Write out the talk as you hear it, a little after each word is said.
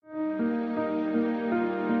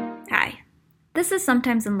This is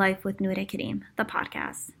Sometimes in Life with Noura Karim, the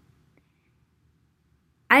podcast.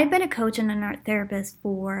 I've been a coach and an art therapist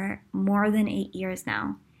for more than 8 years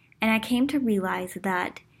now, and I came to realize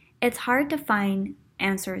that it's hard to find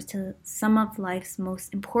answers to some of life's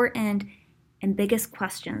most important and biggest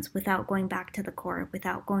questions without going back to the core,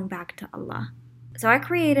 without going back to Allah. So I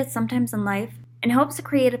created Sometimes in Life in hopes to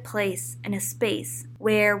create a place and a space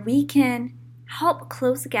where we can help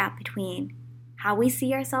close the gap between how we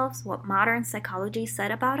see ourselves, what modern psychology said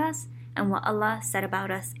about us, and what Allah said about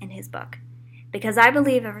us in His book. Because I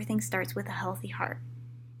believe everything starts with a healthy heart.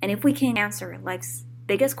 And if we can answer life's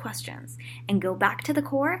biggest questions and go back to the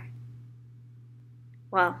core,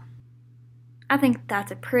 well, I think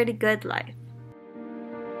that's a pretty good life.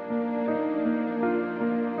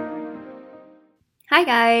 Hi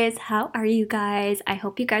guys, how are you guys? I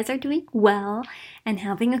hope you guys are doing well and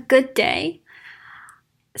having a good day.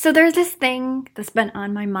 So there's this thing that's been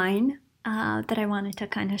on my mind that I wanted to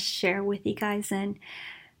kind of share with you guys and,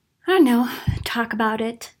 I don't know, talk about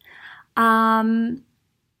it. So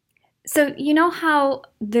you know how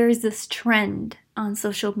there's this trend on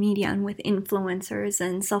social media and with influencers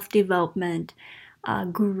and self-development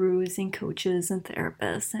gurus and coaches and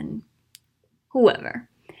therapists and whoever.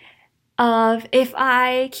 Of if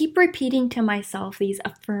I keep repeating to myself these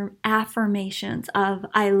affirmations of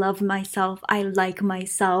I love myself, I like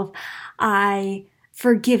myself, I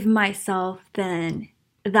forgive myself, then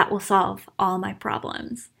that will solve all my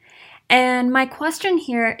problems. And my question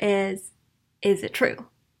here is it true?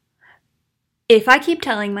 If I keep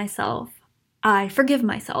telling myself, I forgive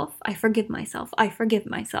myself, I forgive myself, I forgive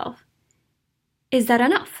myself, is that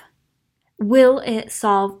enough? Will it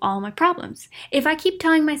solve all my problems? If I keep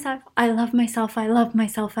telling myself, I love myself, I love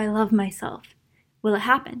myself, I love myself, will it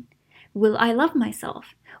happen? Will I love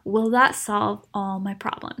myself? Will that solve all my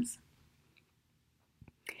problems?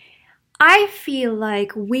 I feel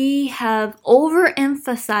like we have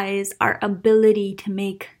overemphasized our ability to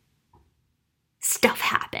make stuff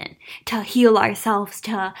happen, to heal ourselves,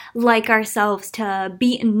 to like ourselves, to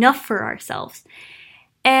be enough for ourselves.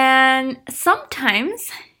 And sometimes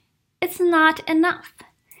it's not enough.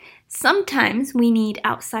 Sometimes we need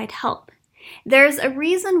outside help. There's a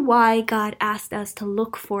reason why God asked us to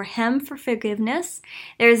look for Him for forgiveness.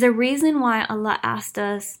 There's a reason why Allah asked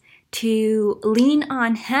us to lean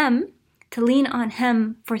on Him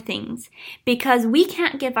for things. Because we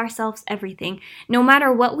can't give ourselves everything. No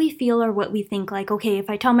matter what we feel or what we think, like, okay, if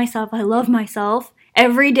I tell myself I love myself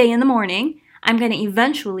every day in the morning, I'm going to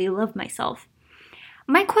eventually love myself.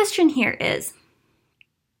 My question here is,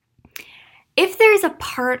 if there's a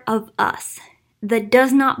part of us that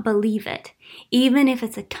does not believe it, even if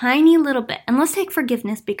it's a tiny little bit, and let's take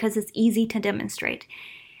forgiveness because it's easy to demonstrate.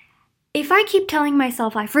 If I keep telling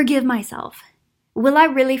myself I forgive myself, will I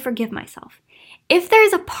really forgive myself? If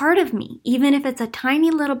there's a part of me, even if it's a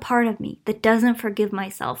tiny little part of me that doesn't forgive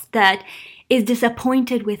myself, that is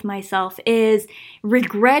disappointed with myself, is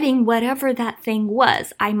regretting whatever that thing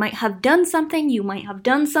was. I might have done something, you might have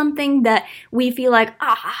done something that we feel like,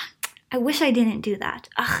 I wish I didn't do that.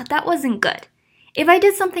 That wasn't good. If I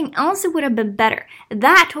did something else, it would have been better.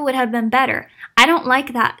 That would have been better. I don't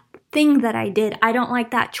like that thing that I did. I don't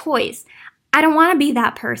like that choice. I don't want to be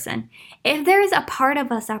that person. If there's a part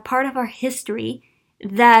of us, a part of our history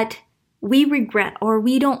that we regret or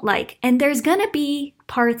we don't like, and there's going to be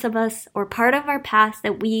parts of us or part of our past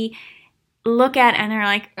that we look at and are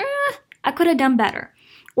like, I could have done better.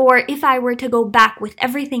 Or if I were to go back with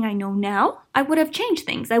everything I know now, I would have changed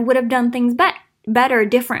things. I would have done things better,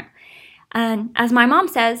 different. And as my mom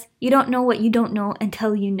says, you don't know what you don't know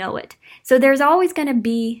until you know it. So there's always going to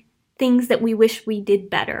be things that we wish we did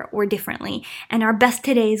better or differently. And our best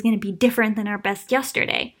today is going to be different than our best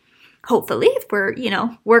yesterday. Hopefully, if we're,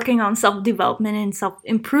 working on self-development and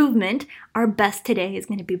self-improvement, our best today is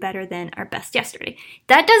going to be better than our best yesterday.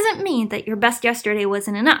 That doesn't mean that your best yesterday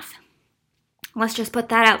wasn't enough. Let's just put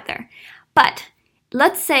that out there. But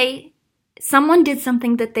let's say someone did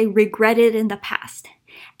something that they regretted in the past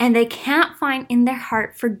and they can't find in their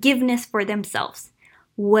heart forgiveness for themselves.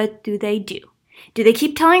 What do? Do they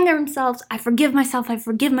keep telling themselves, I forgive myself, I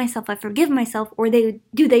forgive myself, I forgive myself, or do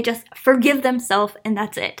they just forgive themselves and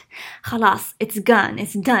that's it? Khalas, it's gone,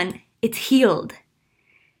 it's done, it's healed.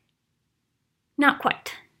 Not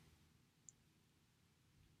quite.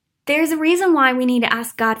 There's a reason why we need to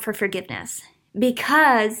ask God for forgiveness.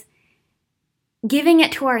 Because giving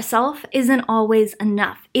it to ourselves isn't always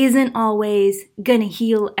enough, isn't always gonna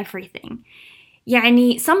heal everything.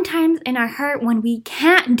 Sometimes in our heart when we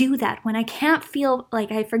can't do that, when I can't feel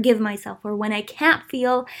like I forgive myself, or when I can't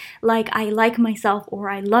feel like I like myself or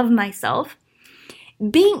I love myself,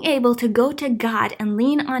 being able to go to God and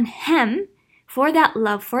lean on Him for that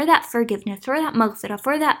love, for that forgiveness, for that maghfirah,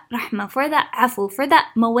 for that rahmah, for that afu, for that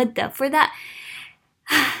mawadda, for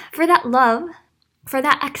that love, for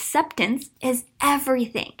that acceptance is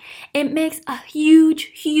everything. It makes a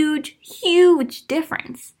huge, huge, huge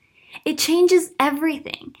difference. It changes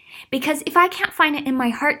everything. Because if I can't find it in my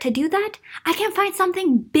heart to do that, I can find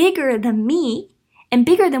something bigger than me and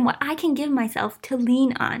bigger than what I can give myself to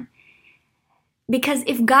lean on. Because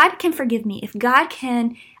if God can forgive me, if God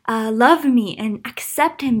can love me and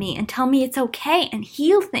accept me and tell me it's okay and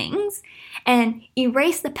heal things and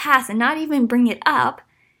erase the past and not even bring it up,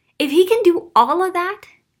 if He can do all of that,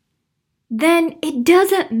 then it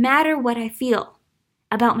doesn't matter what I feel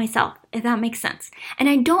about myself, if that makes sense. And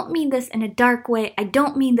I don't mean this in a dark way. I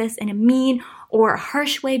don't mean this in a mean or a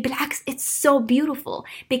harsh way. Bilaks, it's so beautiful.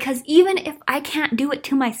 Because even if I can't do it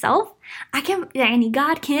to myself,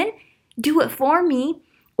 God can do it for me,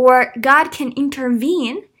 or God can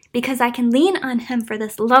intervene because I can lean on Him for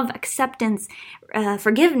this love, acceptance,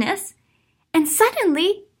 forgiveness. And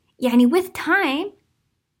suddenly, with time,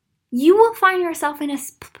 you will find yourself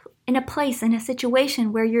in a place, in a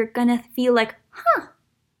situation where you're gonna feel like,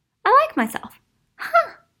 I like myself.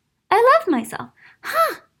 I love myself.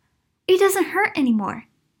 It doesn't hurt anymore.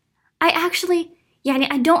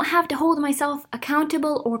 I don't have to hold myself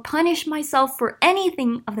accountable or punish myself for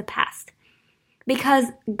anything of the past. Because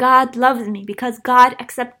God loves me, because God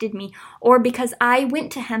accepted me, or because I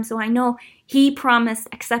went to Him, so I know He promised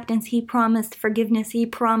acceptance, He promised forgiveness, He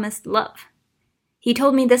promised love. He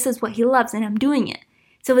told me this is what He loves and I'm doing it.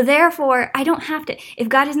 So therefore, I don't have to, if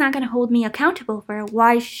God is not going to hold me accountable for it,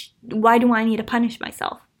 why do I need to punish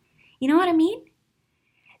myself? You know what I mean?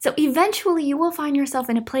 So eventually you will find yourself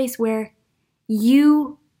in a place where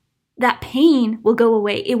that pain will go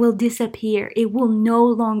away. It will disappear. It will no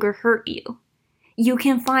longer hurt you. You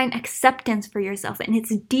can find acceptance for yourself, and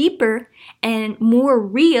it's deeper and more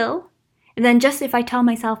real than just if I tell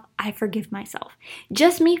myself, I forgive myself.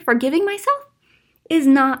 Just me forgiving myself is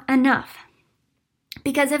not enough.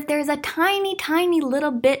 Because if there's a tiny, tiny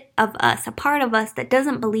little bit of us, a part of us that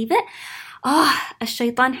doesn't believe it,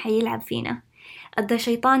 الشيطان حيلعب فينا. The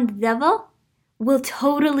shaitan, the devil, will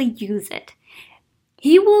totally use it.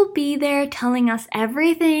 He will be there telling us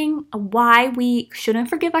everything, why we shouldn't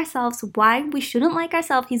forgive ourselves, why we shouldn't like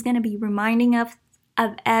ourselves. He's going to be reminding us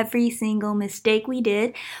of every single mistake we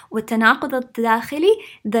did. والتناقض الداخلي,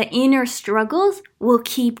 the inner struggles will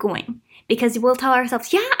keep going. Because we'll tell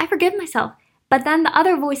ourselves, yeah, I forgive myself. But then the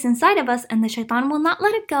other voice inside of us and the shaitan will not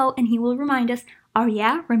let it go, and he will remind us, oh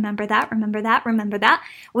yeah, remember that, remember that, remember that.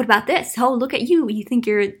 What about this? Oh, look at you. You think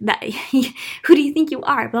you're that. Who do you think you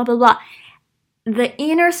are? Blah, blah, blah. The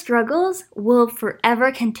inner struggles will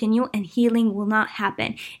forever continue and healing will not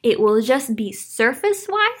happen. It will just be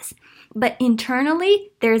surface-wise, but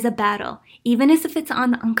internally, there's a battle. Even if it's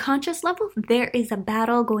on the unconscious level, there is a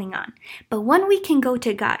battle going on. But when we can go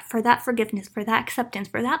to God for that forgiveness, for that acceptance,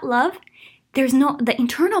 for that love, the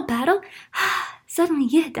internal battle, suddenly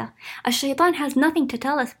yihda. Shaitan has nothing to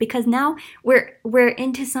tell us because now we're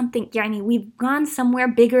into something, we've gone somewhere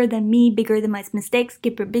bigger than me, bigger than my mistakes,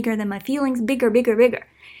 bigger than my feelings, bigger.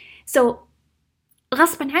 So,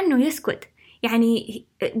 غصباً عنه يسكت.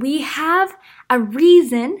 We have a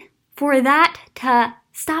reason for that to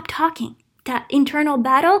stop talking, that internal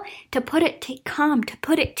battle, to put it to calm, to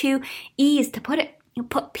put it to ease, to put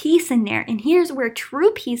peace in there. And here's where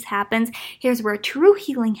true peace happens. Here's where true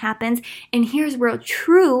healing happens. And here's where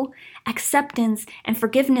true acceptance and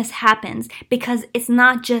forgiveness happens, because it's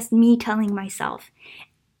not just me telling myself.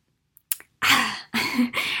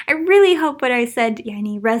 I really hope what I said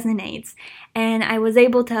resonates, and I was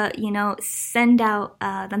able to send out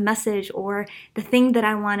the message or the thing that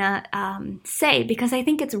I want to say, because I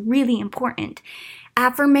think it's really important.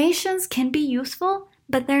 Affirmations can be useful,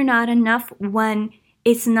 but they're not enough when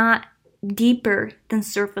it's not deeper than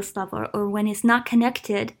surface level, or when it's not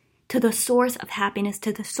connected to the source of happiness,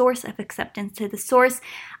 to the source of acceptance, to the source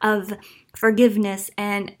of forgiveness,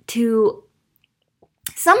 and to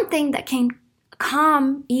something that can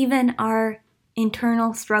calm even our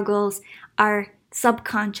internal struggles, our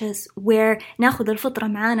subconscious, where ناخذ الفطرة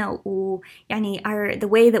معانا the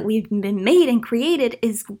way that we've been made and created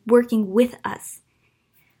is working with us.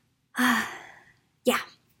 Yeah.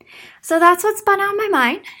 So that's what's been on my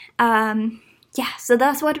mind. So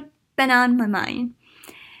that's what's been on my mind.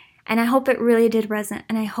 And I hope it really did resonate.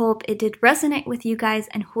 And I hope it did resonate with you guys.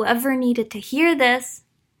 And whoever needed to hear this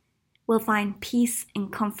will find peace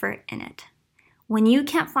and comfort in it. When you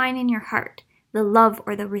can't find in your heart the love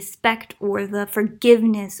or the respect or the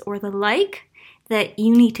forgiveness or the like that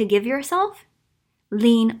you need to give yourself,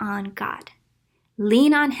 lean on God.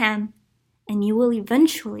 Lean on Him, and you will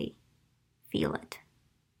eventually feel it.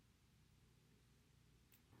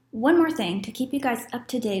 One more thing to keep you guys up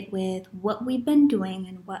to date with what we've been doing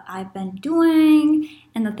and what I've been doing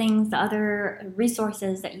and the other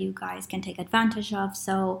resources that you guys can take advantage of.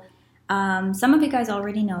 So some of you guys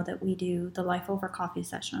already know that we do the Life Over Coffee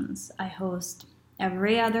sessions. I host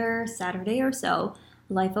every other Saturday or so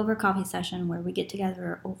Life Over Coffee session where we get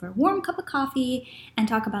together over a warm cup of coffee and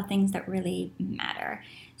talk about things that really matter.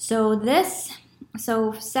 So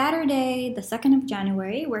Saturday, the 2nd of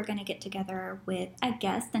January, we're going to get together with a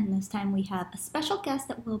guest, and this time we have a special guest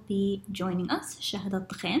that will be joining us, Shahad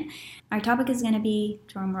Al-Takhem. Our topic is going to be,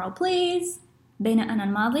 drumroll please, بين أنا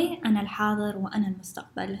الماضي أنا الحاضر وأنا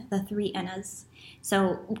المستقبل, the 3 Anas.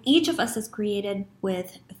 So each of us is created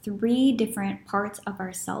with 3 different parts of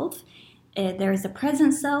ourself. There is the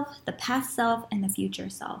present self, the past self, and the future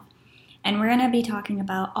self. And we're going to be talking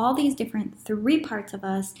about all these different 3 parts of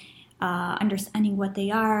us, understanding what they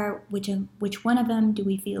are, which one of them do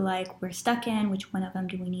we feel like we're stuck in, which one of them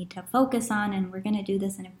do we need to focus on, and we're going to do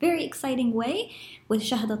this in a very exciting way with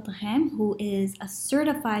Shahad Al-Takhem, who is a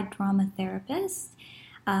certified drama therapist.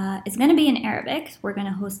 It's going to be in Arabic. We're going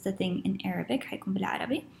to host the thing in Arabic. حيكون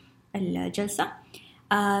بالعربي الجلسة.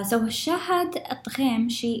 So Shahad Al-Takhem,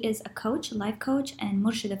 she is a coach, life coach, and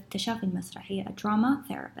مرشدة في التشافي المسرحي, a drama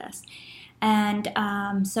therapist. And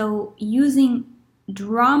so using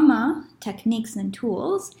drama techniques and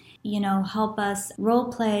tools, help us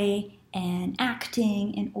role play and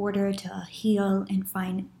acting in order to heal and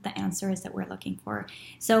find the answers that we're looking for.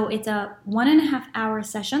 So it's a 1.5 hour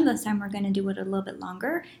session. This time we're going to do it a little bit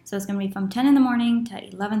longer. So it's going to be from 10 in the morning to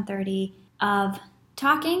 11:30 of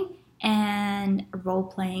talking and role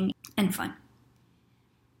playing and fun.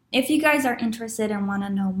 If you guys are interested and want to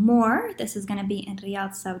know more, this is going to be in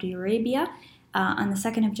Riyadh, Saudi Arabia. On the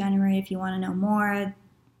 2nd of January, if you want to know more,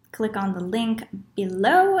 click on the link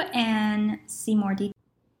below and see more details.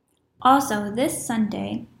 Also, this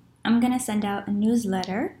Sunday, I'm going to send out a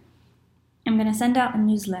newsletter.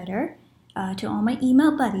 To all my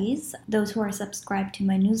email buddies, those who are subscribed to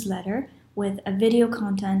my newsletter, with a video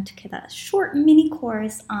content, a short mini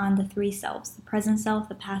course on the 3 selves, the present self,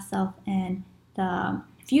 the past self, and the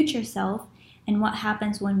future self, and what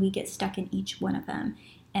happens when we get stuck in each one of them.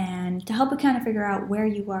 And to help you kind of figure out where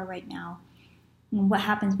you are right now and what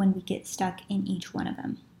happens when we get stuck in each one of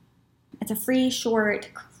them. It's a free,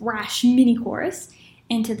 short, crash mini course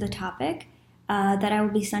into the topic that I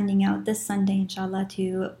will be sending out this Sunday, inshallah,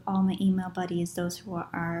 to all my email buddies, those who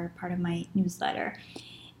are part of my newsletter.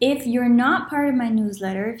 If you're not part of my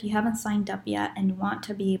newsletter, if you haven't signed up yet and want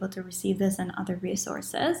to be able to receive this and other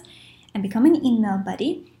resources and become an email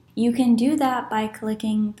buddy, you can do that by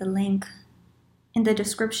clicking the link in the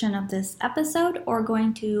description of this episode or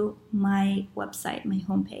going to my website, my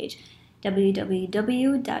homepage,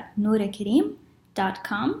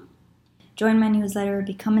 www.noorakareem.com. Join my newsletter,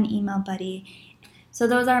 become an email buddy. So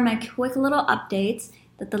those are my quick little updates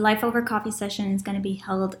that the Life Over Coffee session is going to be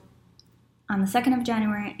held on the 2nd of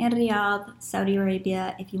January in Riyadh, Saudi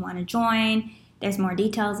Arabia. If you want to join, there's more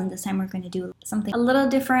details, and this time we're going to do something a little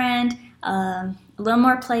different, a little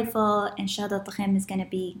more playful, and Shahad Al-Takhem is going to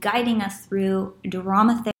be guiding us through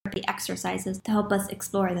drama therapy exercises to help us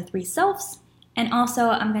explore the 3 selves. And also,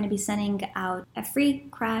 I'm going to be sending out a free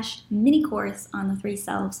crash mini course on the 3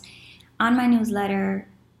 selves on my newsletter.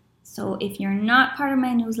 So if you're not part of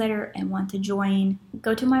my newsletter and want to join,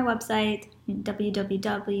 go to my website,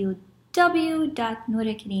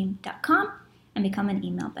 www.noorakareem.com, and become an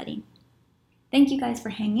email buddy. Thank you guys for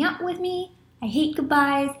hanging out with me. I hate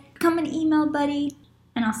goodbyes. Become an email buddy,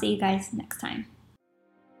 and I'll see you guys next time.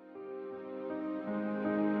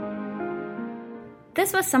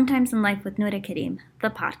 This was Sometimes in Life with Noura Kareem, the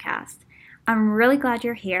podcast. I'm really glad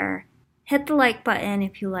you're here. Hit the like button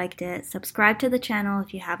if you liked it. Subscribe to the channel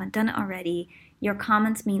if you haven't done it already. Your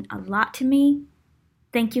comments mean a lot to me.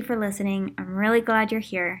 Thank you for listening. I'm really glad you're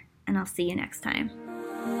here, and I'll see you next time.